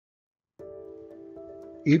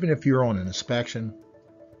Even if you're on an inspection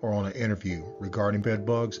or on an interview regarding bed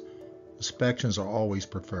bugs, inspections are always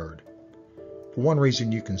preferred. For one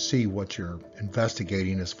reason, you can see what you're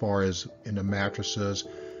investigating as far as in the mattresses.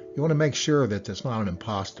 You want to make sure that it's not an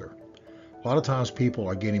imposter. A lot of times people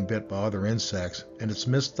are getting bit by other insects and it's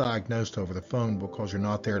misdiagnosed over the phone because you're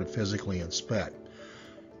not there to physically inspect.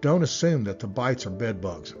 Don't assume that the bites are bed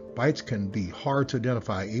bugs. Bites can be hard to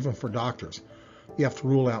identify even for doctors. You have to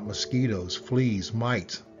rule out mosquitoes, fleas,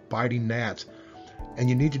 mites, biting gnats, and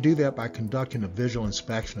you need to do that by conducting a visual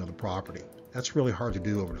inspection of the property. That's really hard to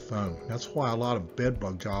do over the phone. That's why a lot of bed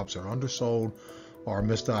bug jobs are undersold or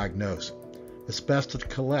misdiagnosed. It's best to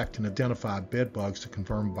collect and identify bed bugs to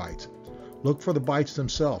confirm bites. Look for the bites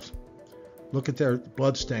themselves. Look at their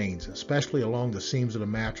blood stains, especially along the seams of the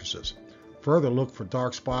mattresses. Further, look for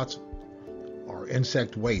dark spots or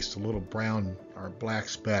insect waste, little brown or black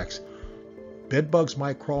specks. Bed bugs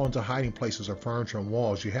might crawl into hiding places or furniture and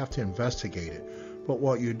walls. You have to investigate it. But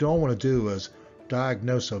what you don't want to do is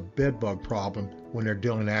diagnose a bed bug problem when they're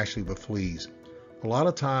dealing actually with fleas. A lot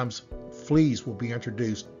of times, fleas will be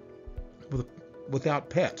introduced without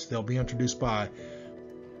pets. They'll be introduced by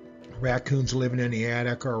raccoons living in the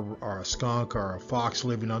attic or a skunk or a fox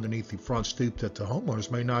living underneath the front stoop that the homeowners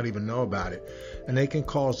may not even know about it. And they can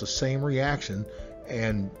cause the same reaction,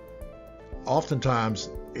 and oftentimes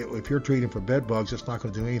if you're treating for bed bugs, it's not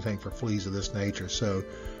going to do anything for fleas of this nature. So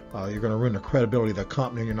you're going to ruin the credibility of the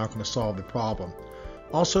company and you're not going to solve the problem.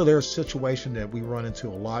 Also, there's a situation that we run into a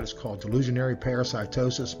lot. It's called delusionary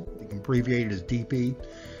parasitosis. You can abbreviate it as DP.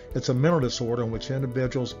 It's a mental disorder in which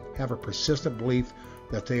individuals have a persistent belief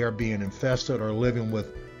that they are being infested or living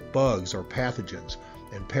with bugs or pathogens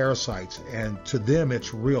and parasites, and to them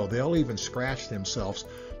it's real. They'll even scratch themselves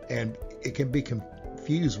and it can be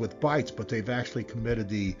confused with bites, but they've actually committed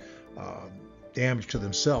the damage to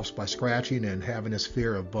themselves by scratching and having this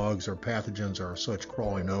fear of bugs or pathogens or such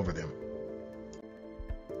crawling over them.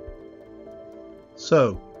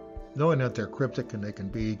 So, knowing that they're cryptic and they can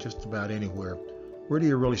be just about anywhere, where do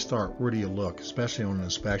you really start? Where do you look? Especially on an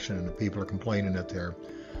inspection and the people are complaining that they're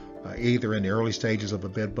either in the early stages of a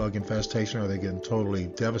bed bug infestation or they're getting totally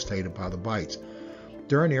devastated by the bites.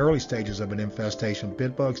 During the early stages of an infestation,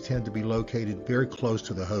 bed bugs tend to be located very close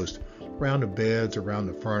to the host, around the beds, around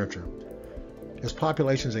the furniture. As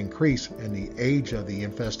populations increase and the age of the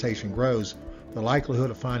infestation grows, the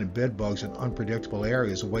likelihood of finding bed bugs in unpredictable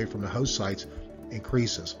areas away from the host sites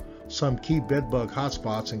increases. Some key bed bug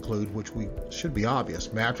hotspots include, which should be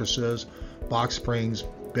obvious, mattresses, box springs,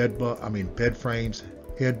 bed frames,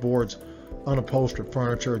 headboards, unupholstered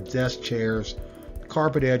furniture, desk chairs,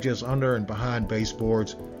 carpet edges, under and behind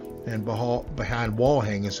baseboards, and behind wall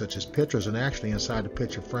hangings such as pictures and actually inside the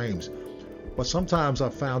picture frames. But sometimes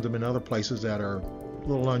I've found them in other places that are a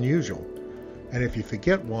little unusual. And if you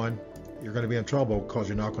forget one, you're going to be in trouble because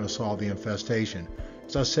you're not going to solve the infestation.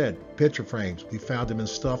 As I said, picture frames, we found them in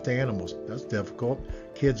stuffed animals. That's difficult.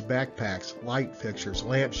 Kids' backpacks, light fixtures,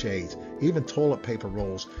 lampshades, even toilet paper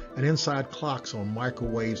rolls, and inside clocks on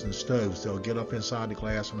microwaves and stoves. They'll get up inside the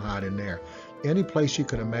glass and hide in there. Any place you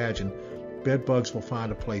can imagine, bed bugs will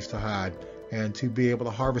find a place to hide and to be able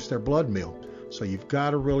to harvest their blood meal. So you've got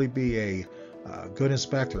to really be a good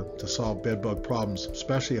inspector to solve bed bug problems,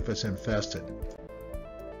 especially if it's infested.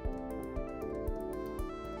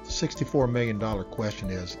 The $64 million question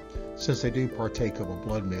is, since they do partake of a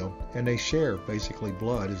blood meal and they share basically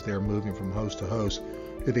blood as they're moving from host to host,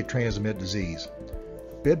 do they transmit disease?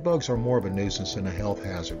 Bed bugs are more of a nuisance than a health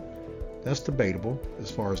hazard. That's debatable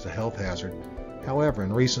as far as the health hazard. However,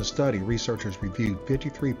 in a recent study, researchers reviewed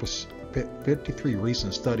 53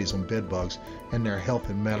 recent studies on bed bugs and their health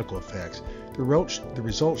and medical effects. The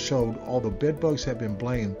results showed although bed bugs have been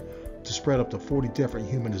blamed to spread up to 40 different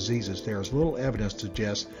human diseases, there is little evidence to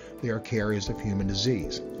suggest they are carriers of human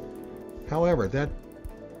disease. However, the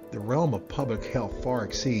realm of public health far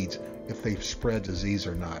exceeds if they spread disease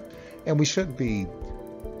or not. And we shouldn't be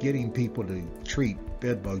getting people to treat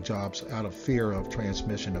bed bug jobs out of fear of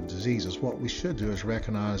transmission of diseases. What we should do is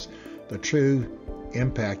recognize the true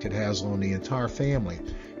impact it has on the entire family.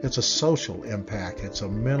 It's a social impact, it's a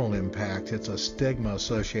mental impact, it's a stigma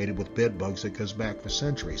associated with bed bugs that goes back for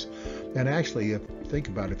centuries. And actually, think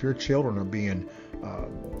about it, if your children are being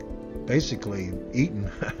basically eaten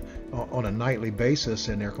on a nightly basis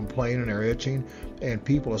and they're complaining, they're itching, and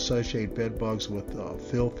people associate bed bugs with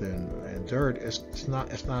filth and dirt, it's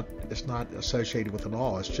not associated with it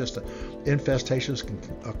all. It's just infestations can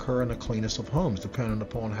occur in the cleanest of homes, depending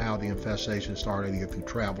upon how the infestation started, either through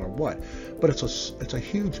travel or what. But it's a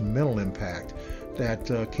huge mental impact.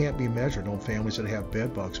 that can't be measured on families that have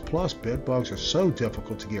bed bugs. Plus, bed bugs are so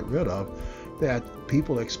difficult to get rid of that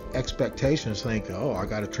people's expectations think, oh, I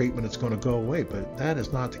got a treatment, it's going to go away. But that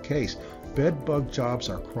is not the case. Bed bug jobs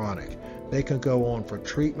are chronic. They can go on for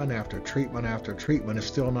treatment after treatment after treatment and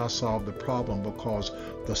still not solve the problem, because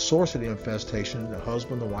the source of the infestation, the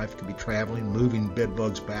husband, the wife, could be traveling, moving bed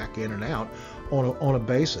bugs back in and out on a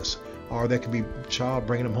basis. Or there could be a child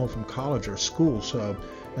bringing them home from college or school. So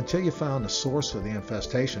until you find the source of the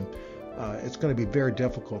infestation, it's going to be very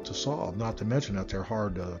difficult to solve, not to mention that they're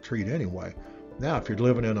hard to treat anyway. Now, if you're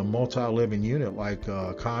living in a multi-living unit like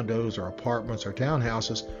condos or apartments or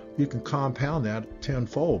townhouses, you can compound that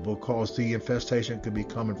tenfold, because the infestation could be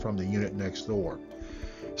coming from the unit next door.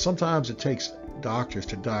 Sometimes it takes doctors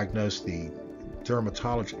to diagnose the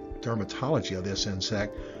dermatology of this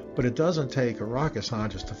insect, but it doesn't take a rocket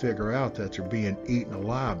scientist to figure out that you're being eaten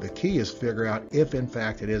alive. The key is to figure out if in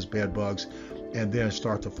fact it is bed bugs, and then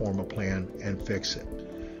start to form a plan and fix it.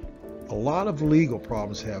 A lot of legal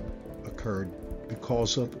problems have occurred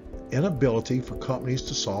because of inability for companies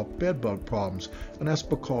to solve bed bug problems, and that's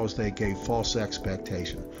because they gave false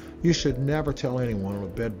expectation. You should never tell anyone on a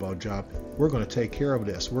bed bug job, we're going to take care of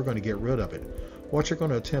this, we're going to get rid of it. What you're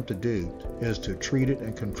going to attempt to do is to treat it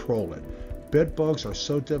and control it. Bed bugs are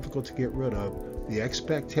so difficult to get rid of, the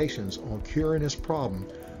expectations on curing this problem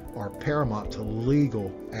are paramount to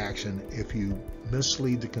legal action if you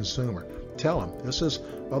mislead the consumer. Tell them, this is,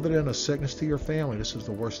 other than a sickness to your family, this is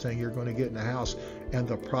the worst thing you're going to get in the house, and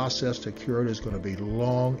the process to cure it is going to be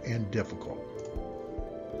long and difficult.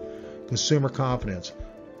 Consumer confidence.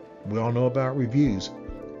 We all know about reviews.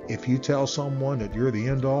 If you tell someone that you're the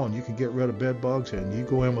end all and you can get rid of bed bugs, and you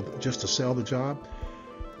go in with just to sell the job,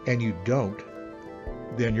 and you don't,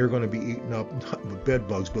 then you're going to be eaten up not with bed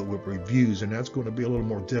bugs but with reviews, and that's going to be a little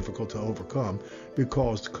more difficult to overcome,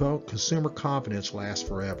 because consumer confidence lasts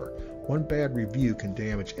forever. One bad review can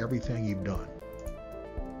damage everything you've done.